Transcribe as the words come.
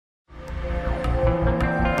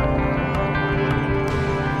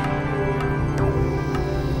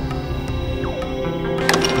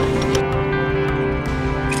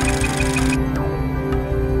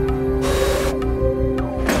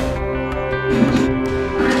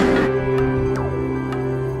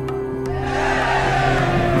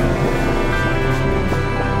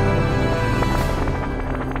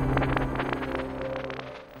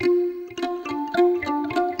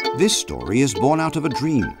This story is born out of a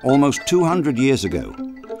dream almost 200 years ago.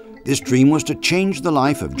 This dream was to change the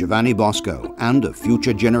life of Giovanni Bosco and of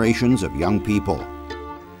future generations of young people.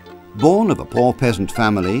 Born of a poor peasant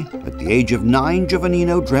family, at the age of 9,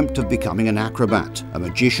 Giovannino dreamt of becoming an acrobat, a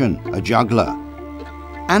magician, a juggler.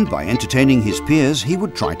 And by entertaining his peers, he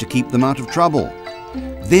would try to keep them out of trouble.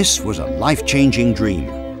 This was a life-changing dream.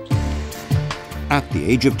 At the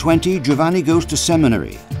age of 20, Giovanni goes to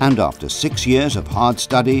seminary, and after 6 years of hard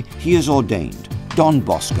study, he is ordained Don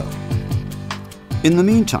Bosco. In the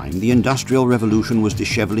meantime, the Industrial Revolution was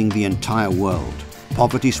disheveling the entire world.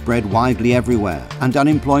 Poverty spread widely everywhere, and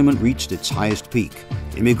unemployment reached its highest peak.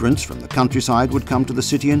 Immigrants from the countryside would come to the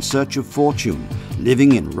city in search of fortune,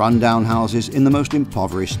 living in run-down houses in the most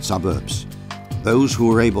impoverished suburbs. Those who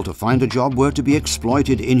were able to find a job were to be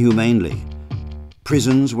exploited inhumanely.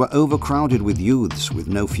 Prisons were overcrowded with youths with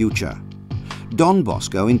no future. Don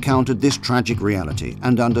Bosco encountered this tragic reality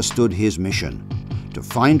and understood his mission: to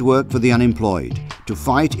find work for the unemployed, to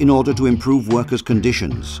fight in order to improve workers'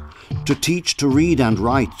 conditions, to teach to read and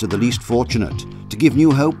write to the least fortunate, to give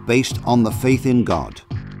new hope based on the faith in God.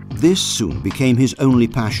 This soon became his only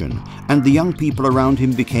passion, and the young people around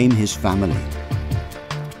him became his family.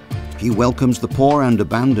 He welcomes the poor and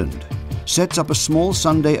abandoned, sets up a small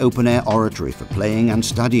Sunday open-air oratory for playing and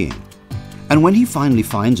studying. And when he finally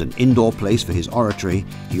finds an indoor place for his oratory,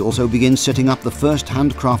 he also begins setting up the first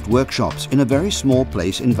handcraft workshops in a very small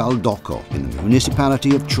place in Valdocco, in the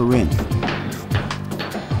municipality of Turin.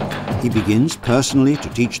 He begins personally to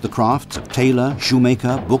teach the crafts of tailor,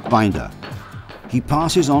 shoemaker, bookbinder. He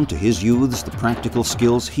passes on to his youths the practical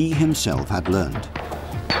skills he himself had learned.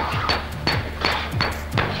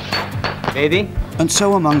 Vedi? And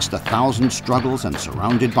so amongst 1,000 struggles and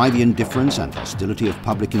surrounded by the indifference and hostility of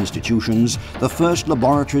public institutions, the first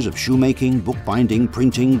laboratories of shoemaking, bookbinding,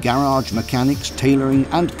 printing, garage mechanics, tailoring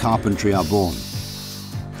and carpentry are born.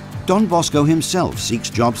 Don Bosco himself seeks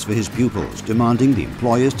jobs for his pupils, demanding the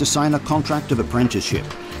employers to sign a contract of apprenticeship,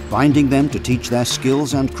 binding them to teach their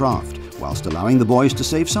skills and craft, whilst allowing the boys to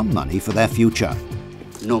save some money for their future.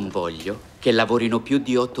 Non voglio che lavorino più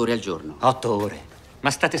di 8 ore al giorno. 8 ore?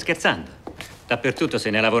 Ma state scherzando? Dappertutto se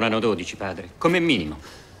ne lavorano 12, padre, come minimo.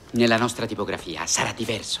 Nella nostra tipografia sarà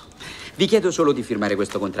diverso. Vi chiedo solo di firmare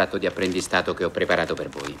questo contratto di apprendistato che ho preparato per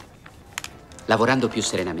voi. Lavorando più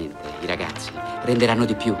serenamente, i ragazzi renderanno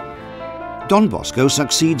di più. Don Bosco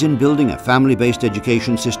succeeds in building a family-based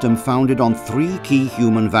education system founded on 3 key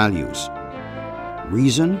human values: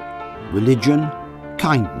 reason, religion,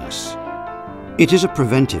 kindness. It is a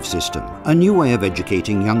preventive system, a new way of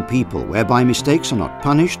educating young people whereby mistakes are not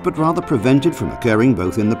punished but rather prevented from occurring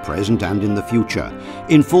both in the present and in the future,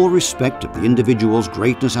 in full respect of the individual's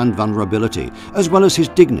greatness and vulnerability, as well as his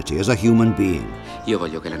dignity as a human being. Io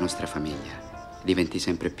voglio che la nostra famiglia diventi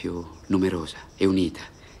sempre più numerosa e unita,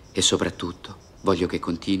 e soprattutto voglio che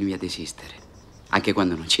continui ad esistere. Anche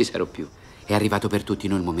quando non ci sarò più, è arrivato per tutti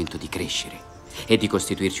noi il momento di crescere e di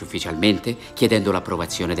costituirci ufficialmente chiedendo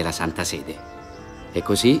l'approvazione della Santa Sede. E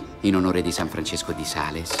così, in onore di San Francesco di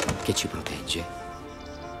Sales, che ci protegge,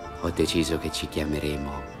 ho deciso che ci chiameremo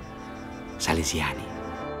Salesiani.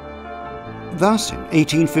 Thus, in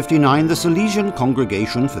 1859, the Salesian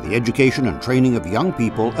Congregation for the Education and Training of Young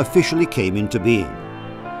People officially came into being.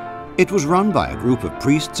 It was run by a group of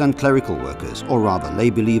priests and clerical workers, or rather lay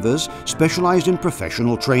believers, specialized in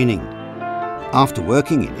professional training. After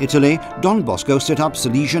working in Italy, Don Bosco set up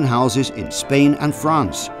Salesian houses in Spain and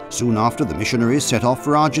France. Soon after, the missionaries set off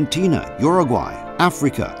for Argentina, Uruguay,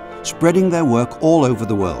 Africa, spreading their work all over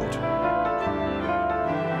the world.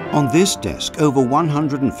 On this desk, over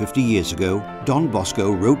 150 years ago, Don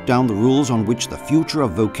Bosco wrote down the rules on which the future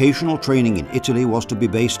of vocational training in Italy was to be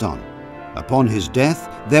based on. Upon his death,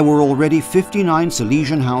 there were already 59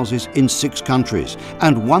 Salesian houses in 6 countries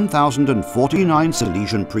and 1,049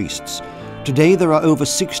 Salesian priests. Today there are over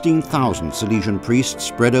 16,000 Salesian priests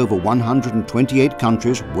spread over 128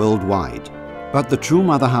 countries worldwide. But the true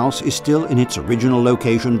mother house is still in its original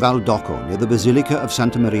location, Valdocco, near the Basilica of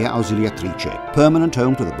Santa Maria Ausiliatrice, permanent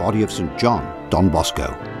home to the body of St. John, Don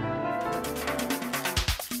Bosco.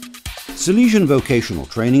 Salesian vocational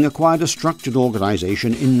training acquired a structured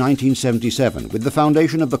organization in 1977 with the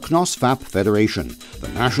foundation of the CNOS Federation, the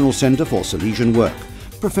National Center for Salesian Work,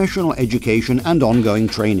 professional education and ongoing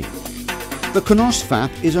training. The CNOS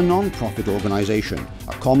is a non-profit organization,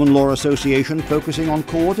 a common law association focusing on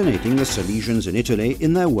coordinating the Salesians in Italy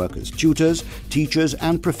in their work as tutors, teachers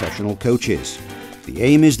and professional coaches. The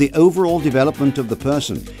aim is the overall development of the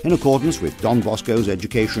person in accordance with Don Bosco's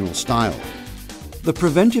educational style. The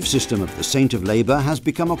preventive system of the Saint of Labour has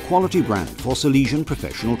become a quality brand for Salesian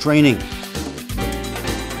professional training.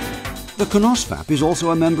 The CNOS is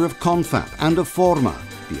also a member of CONFAP and of Forma,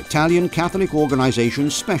 the Italian Catholic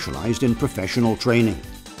organization specialized in professional training.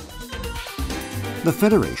 The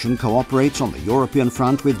Federation cooperates on the European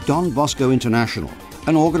front with Don Bosco International,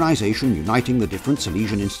 an organization uniting the different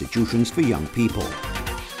Salesian institutions for young people.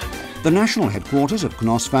 The national headquarters of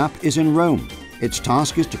CNOS is in Rome. Its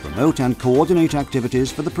task is to promote and coordinate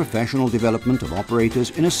activities for the professional development of operators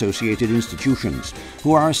in associated institutions,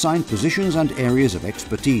 who are assigned positions and areas of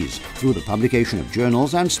expertise through the publication of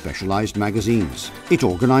journals and specialized magazines. It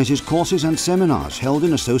organizes courses and seminars held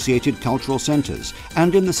in associated cultural centers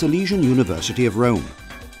and in the Salesian University of Rome.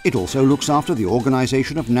 It also looks after the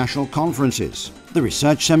organization of national conferences. The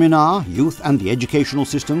research seminar, Youth and the Educational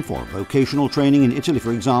System for Vocational Training in Italy,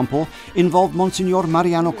 for example, involved Monsignor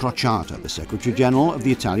Mariano Crociata, the Secretary General of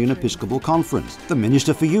the Italian Episcopal Conference, the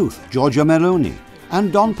Minister for Youth, Giorgia Meloni,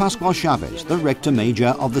 and Don Pasquale Chavez, the Rector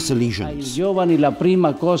Major of the Salesians. Ai giovani la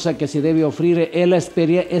prima cosa che si deve offrire è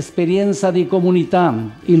l'esperienza di comunità,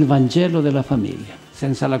 il Vangelo della famiglia,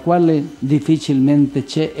 senza la quale difficilmente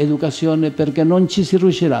c'è educazione perché non ci si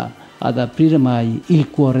riuscirà ad aprire mai il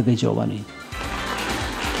cuore dei giovani.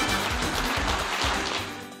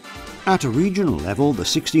 At a regional level, the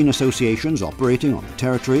 16 associations operating on the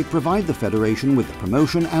territory provide the Federation with the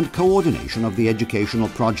promotion and coordination of the educational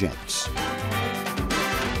projects.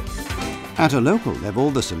 At a local level,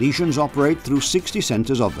 the Salesians operate through 60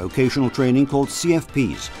 centers of vocational training called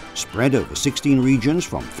CFPs, spread over 16 regions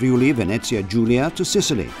from Friuli, Venezia Giulia to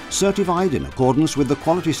Sicily, certified in accordance with the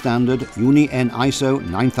quality standard UNI-N ISO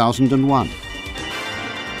 9001.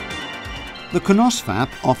 The CNOS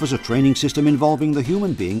offers a training system involving the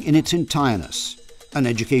human being in its entireness, an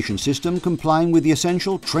education system complying with the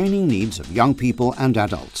essential training needs of young people and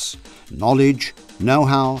adults, knowledge,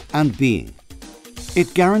 know-how and being.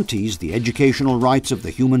 It guarantees the educational rights of the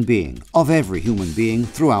human being, of every human being,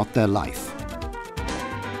 throughout their life.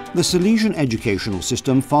 The Salesian educational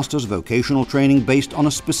system fosters vocational training based on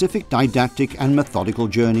a specific didactic and methodical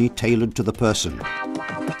journey tailored to the person.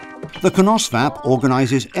 The CNOS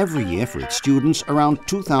organizes every year for its students around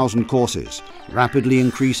 2,000 courses, rapidly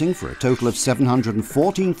increasing for a total of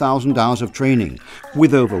 714,000 hours of training,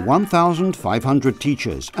 with over 1,500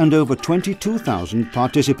 teachers and over 22,000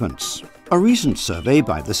 participants. A recent survey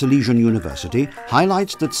by the Salesian University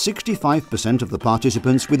highlights that 65% of the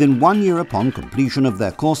participants within 1 year upon completion of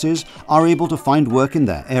their courses are able to find work in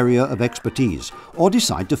their area of expertise or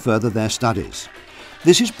decide to further their studies.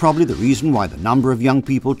 This is probably the reason why the number of young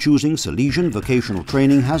people choosing Salesian vocational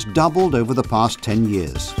training has doubled over the past 10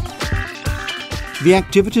 years. The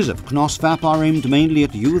activities of CNOS are aimed mainly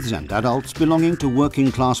at youths and adults belonging to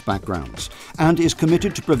working class backgrounds and is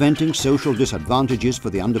committed to preventing social disadvantages for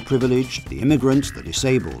the underprivileged, the immigrants, the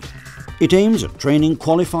disabled. It aims at training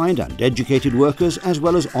qualified and educated workers as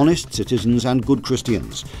well as honest citizens and good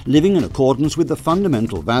Christians, living in accordance with the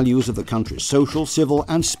fundamental values of the country's social, civil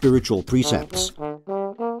and spiritual precepts.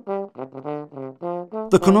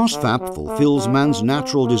 The CNOS fulfills man's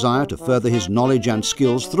natural desire to further his knowledge and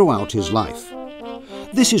skills throughout his life.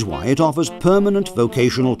 This is why it offers permanent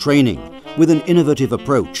vocational training with an innovative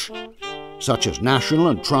approach, such as national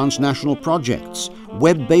and transnational projects,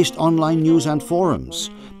 web-based online news and forums,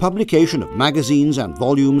 publication of magazines and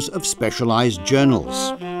volumes of specialized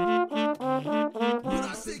journals.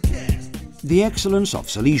 The excellence of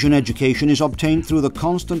Salesian education is obtained through the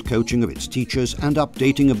constant coaching of its teachers and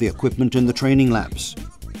updating of the equipment in the training labs.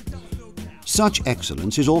 Such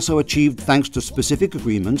excellence is also achieved thanks to specific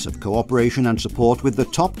agreements of cooperation and support with the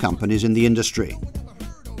top companies in the industry.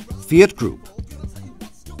 Fiat Group,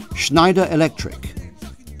 Schneider Electric,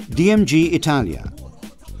 DMG Italia,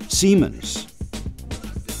 Siemens,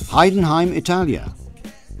 Heidenheim Italia,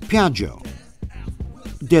 Piaggio,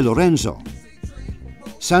 De Lorenzo,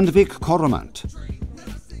 Sandvik Coromant,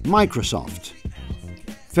 Microsoft,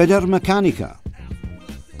 Federmeccanica,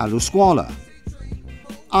 Aluscuola,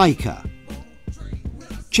 ICA,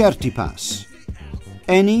 Certipass,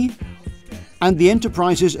 Eni, and the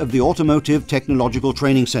enterprises of the Automotive Technological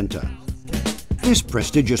Training Center. This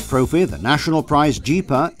prestigious trophy, the National Prize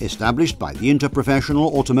JIPA, established by the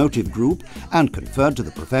Interprofessional Automotive Group and conferred to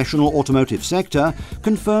the professional automotive sector,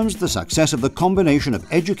 confirms the success of the combination of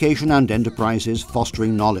education and enterprises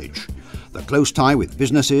fostering knowledge. The close tie with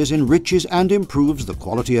businesses enriches and improves the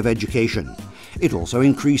quality of education. It also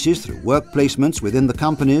increases through work placements within the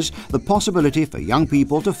companies the possibility for young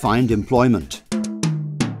people to find employment.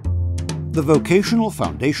 The vocational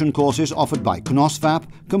foundation courses offered by CNOS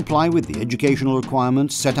comply with the educational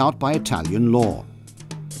requirements set out by Italian law.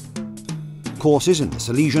 Courses in the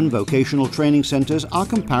Salesian vocational training centers are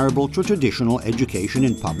comparable to traditional education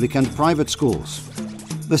in public and private schools.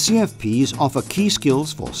 The CFPs offer key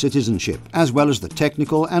skills for citizenship, as well as the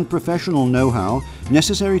technical and professional know-how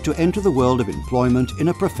necessary to enter the world of employment in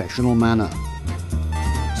a professional manner.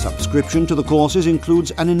 Subscription to the courses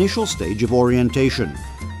includes an initial stage of orientation,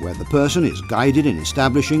 where the person is guided in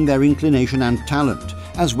establishing their inclination and talent,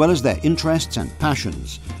 as well as their interests and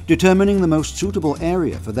passions, determining the most suitable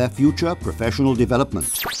area for their future professional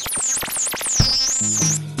development.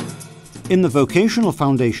 In the vocational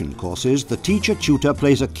foundation courses, the teacher-tutor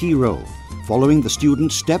plays a key role, following the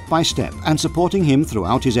student step by step and supporting him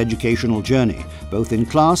throughout his educational journey, both in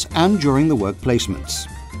class and during the work placements.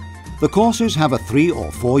 The courses have a 3 or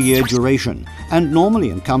 4 year duration and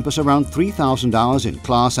normally encompass around 3,000 hours in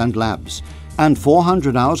class and labs, and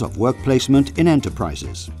 400 hours of work placement in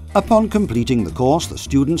enterprises. Upon completing the course, the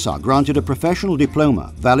students are granted a professional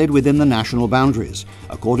diploma valid within the national boundaries,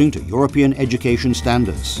 according to European education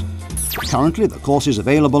standards. Currently, the courses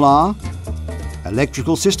available are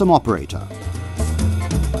Electrical System Operator,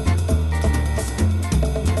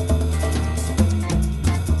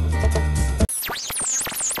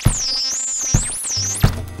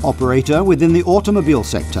 Operator within the automobile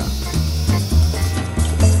sector,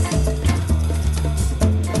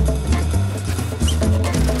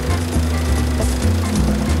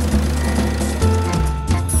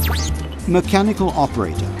 Mechanical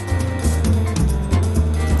Operator,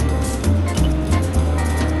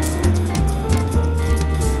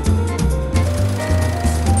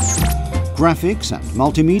 Graphics and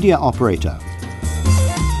Multimedia Operator,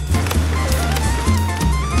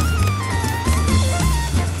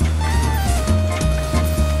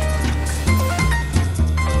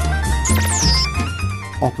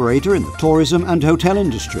 Operator in the tourism and hotel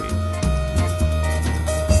industry,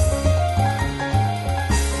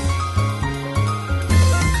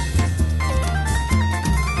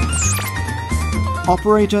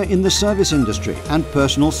 Operator in the service industry and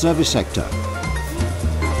personal service sector,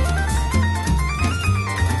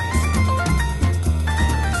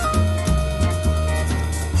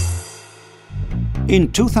 In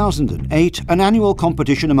 2008, an annual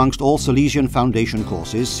competition amongst all Salesian Foundation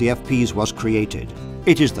courses, CFPs, was created.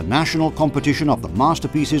 It is the national competition of the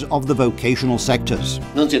masterpieces of the vocational sectors.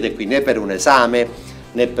 Non siete qui né per un esame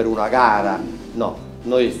né per una gara, no.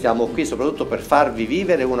 Noi stiamo qui soprattutto per farvi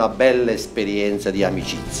vivere una bella esperienza di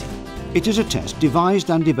amicizia. It is a test devised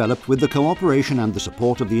and developed with the cooperation and the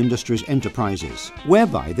support of the industry's enterprises,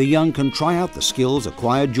 whereby the young can try out the skills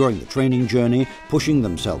acquired during the training journey, pushing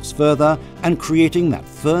themselves further and creating that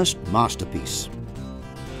first masterpiece.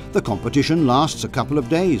 The competition lasts a couple of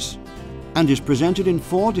days and is presented in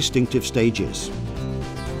 4 distinctive stages: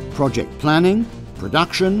 project planning,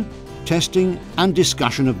 production, testing and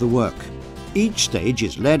discussion of the work. Each stage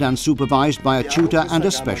is led and supervised by a tutor and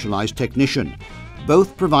a specialized technician,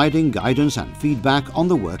 both providing guidance and feedback on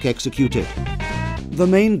the work executed. The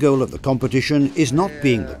main goal of the competition is not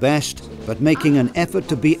being the best, but making an effort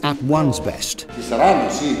to be at one's best. Ci saranno,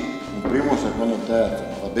 sì, un primo, un secondo, un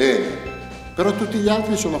terzo, va bene, però tutti gli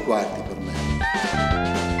altri sono quarti per me.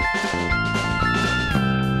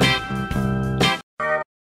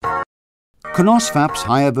 CNOS FAP's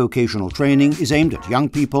higher vocational training is aimed at young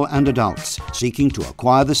people and adults seeking to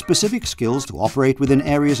acquire the specific skills to operate within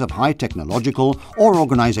areas of high technological or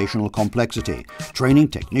organizational complexity, training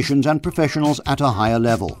technicians and professionals at a higher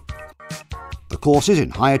level. The courses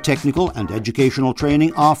in higher technical and educational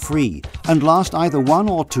training are free and last either 1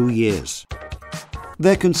 or 2 years.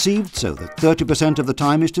 They're conceived so that 30% of the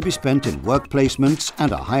time is to be spent in work placements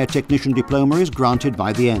and a higher technician diploma is granted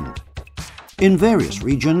by the end. In various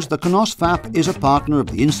regions, the CNOS FAP is a partner of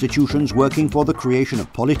the institutions working for the creation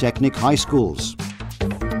of polytechnic high schools.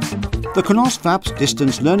 The CNOS FAP's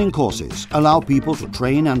distance learning courses allow people to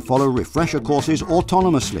train and follow refresher courses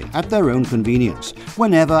autonomously at their own convenience,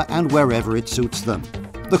 whenever and wherever it suits them.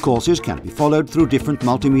 The courses can be followed through different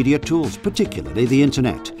multimedia tools, particularly the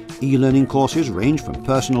internet. E-learning courses range from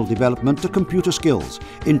personal development to computer skills,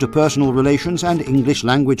 interpersonal relations and English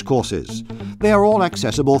language courses. They are all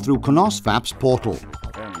accessible through CNOS FAP's portal.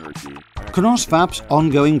 CNOS FAP's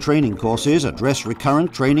ongoing training courses address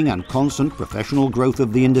recurrent training and constant professional growth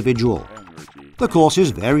of the individual. The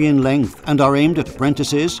courses vary in length and are aimed at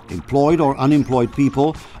apprentices, employed or unemployed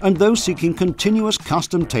people, and those seeking continuous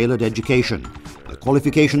custom-tailored education. The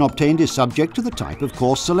qualification obtained is subject to the type of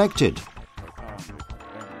course selected.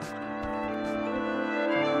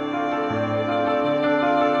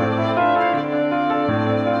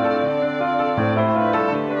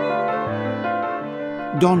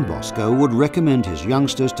 Don Bosco would recommend his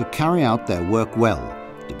youngsters to carry out their work well,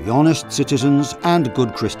 to be honest citizens and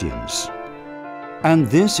good Christians. And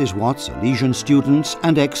this is what Salesian students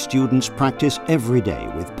and ex-students practice every day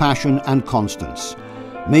with passion and constance,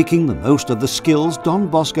 making the most of the skills Don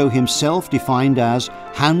Bosco himself defined as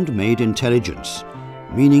handmade intelligence,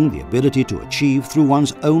 meaning the ability to achieve through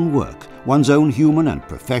one's own work, one's own human and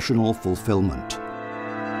professional fulfillment.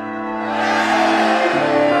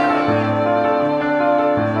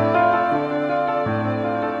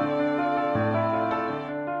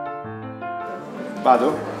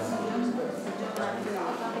 Vado?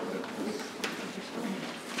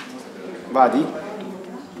 Vadi?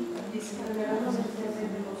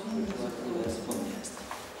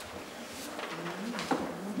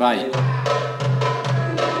 Vai.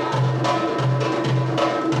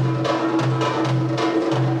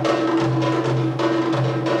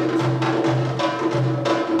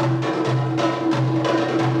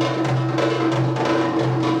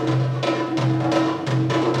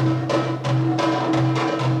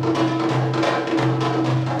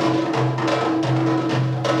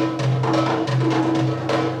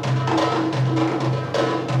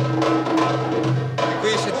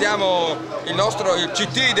 Il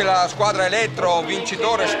CT della squadra Elettro,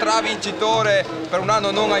 vincitore, stravincitore per un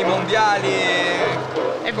anno non ai mondiali.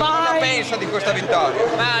 E cosa pensa di questa vittoria?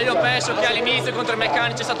 Beh, io penso che all'inizio contro i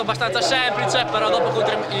meccanici è stato abbastanza semplice, però dopo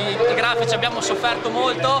contro i grafici abbiamo sofferto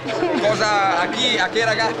molto.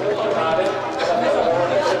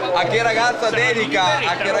 A che ragazza dedica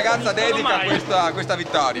questa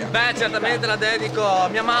vittoria? Beh, certamente la dedico a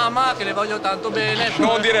mia mamma, che le voglio tanto bene.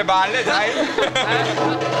 Non dire balle, dai!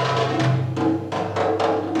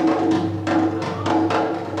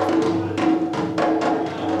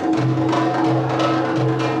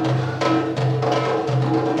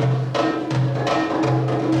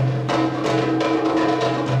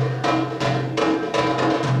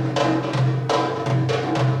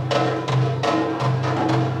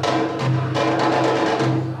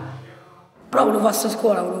 Però volevo fare sta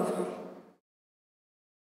scuola, volevo fare.